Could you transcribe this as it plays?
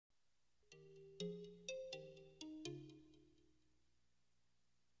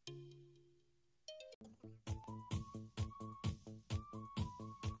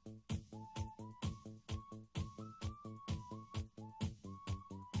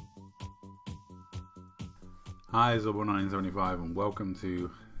Hi, it's 1975 and welcome to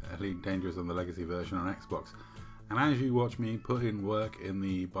Elite Dangerous on the Legacy version on Xbox. And as you watch me put in work in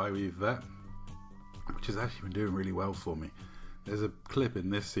the Buckaroo vet, which has actually been doing really well for me, there's a clip in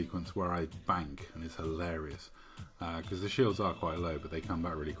this sequence where I bank and it's hilarious because the shields are quite low but they come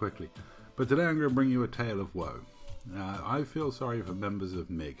back really quickly. But today I'm going to bring you a tale of woe. I feel sorry for members of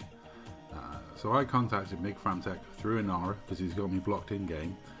MiG. So I contacted MiG Framtech through Inara because he's got me blocked in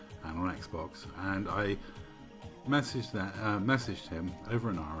game and on Xbox, and I messaged him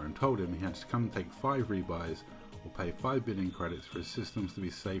over Inara and told him he had to come and take 5 rebuys or pay 5 bidding credits for his systems to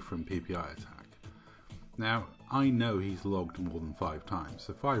be safe from PPI attack. Now, I know he's logged more than 5 times,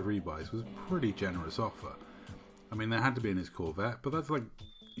 so 5 rebuys was a pretty generous offer. I mean, they had to be in his Corvette, but that's like,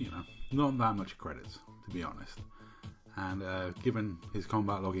 not that much credits, to be honest. And given his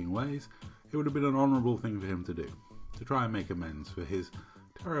combat logging ways, it would have been an honourable thing for him to do, to try and make amends for his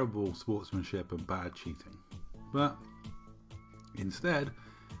terrible sportsmanship and bad cheating. But instead,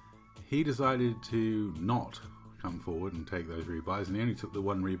 he decided to not come forward and take those rebuys, and he only took the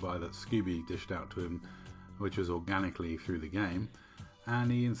one rebuy that Scooby dished out to him, which was organically through the game, and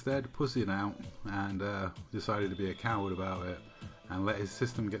he instead pussied out and decided to be a coward about it and let his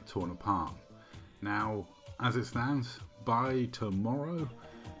system get torn apart. Now, as it stands, by tomorrow,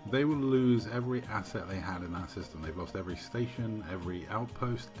 they will lose every asset they had in that system. They've lost every station, every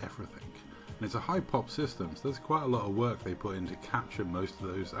outpost, everything. And it's a high pop system, so there's quite a lot of work they put in to capture most of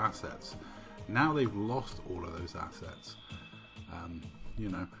those assets. Now they've lost all of those assets.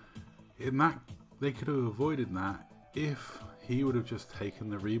 In that, they could have avoided that if he would have just taken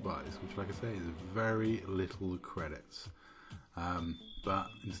the rebuys, which, like I say, is very little credits. But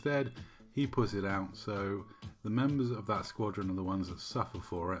instead, he puts it out, so the members of that squadron are the ones that suffer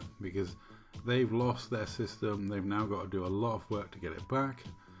for it because they've lost their system. They've now got to do a lot of work to get it back,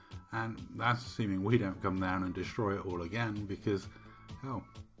 and that's assuming we don't come down and destroy it all again because, hell,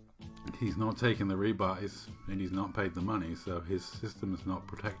 he's not taken the rebuys and he's not paid the money, so his system is not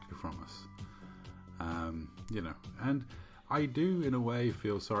protected from us. And I do in a way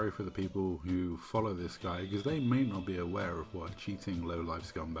feel sorry for the people who follow this guy because they may not be aware of what a cheating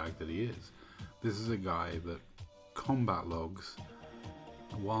low-life scumbag that he is. This is a guy that combat logs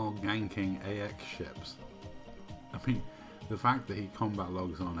while ganking AX ships. I mean, the fact that he combat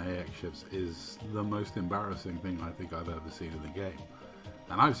logs on AX ships is the most embarrassing thing I think I've ever seen in the game.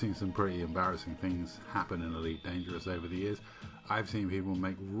 And I've seen some pretty embarrassing things happen in Elite Dangerous over the years. I've seen people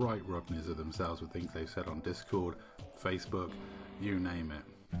make right roughness of themselves with things they've said on Discord, Facebook, you name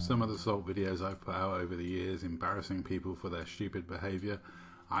it. Some of the assault videos I've put out over the years embarrassing people for their stupid behaviour.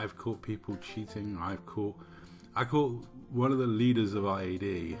 I've caught people cheating. I caught one of the leaders of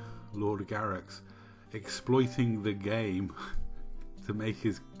IAD, Lord Garrix, exploiting the game to make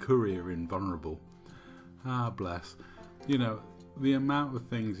his courier invulnerable. Ah, bless. The amount of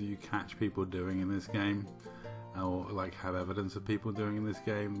things you catch people doing in this game, or like have evidence of people doing in this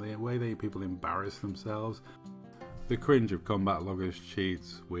game, the way people embarrass themselves, the cringe of combat loggers,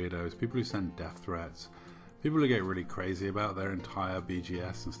 cheats, weirdos, people who send death threats, people who get really crazy about their entire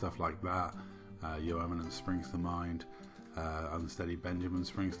BGS and stuff like that. Yo Eminence springs to mind, Unsteady Benjamin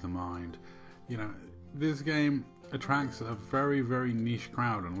springs to mind. This game attracts a very, very niche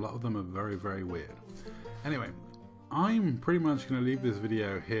crowd, and a lot of them are very, very weird. Anyway, I'm pretty much going to leave this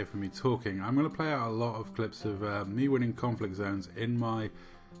video here for me talking. I'm going to play out a lot of clips of me winning conflict zones in my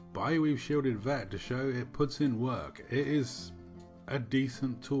Buckaroo shielded vet to show it puts in work. It is a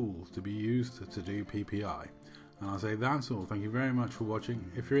decent tool to be used to do PPI. And I'll say that's all. Thank you very much for watching.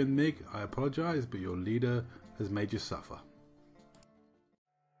 If you're in MiG, I apologise, but your leader has made you suffer.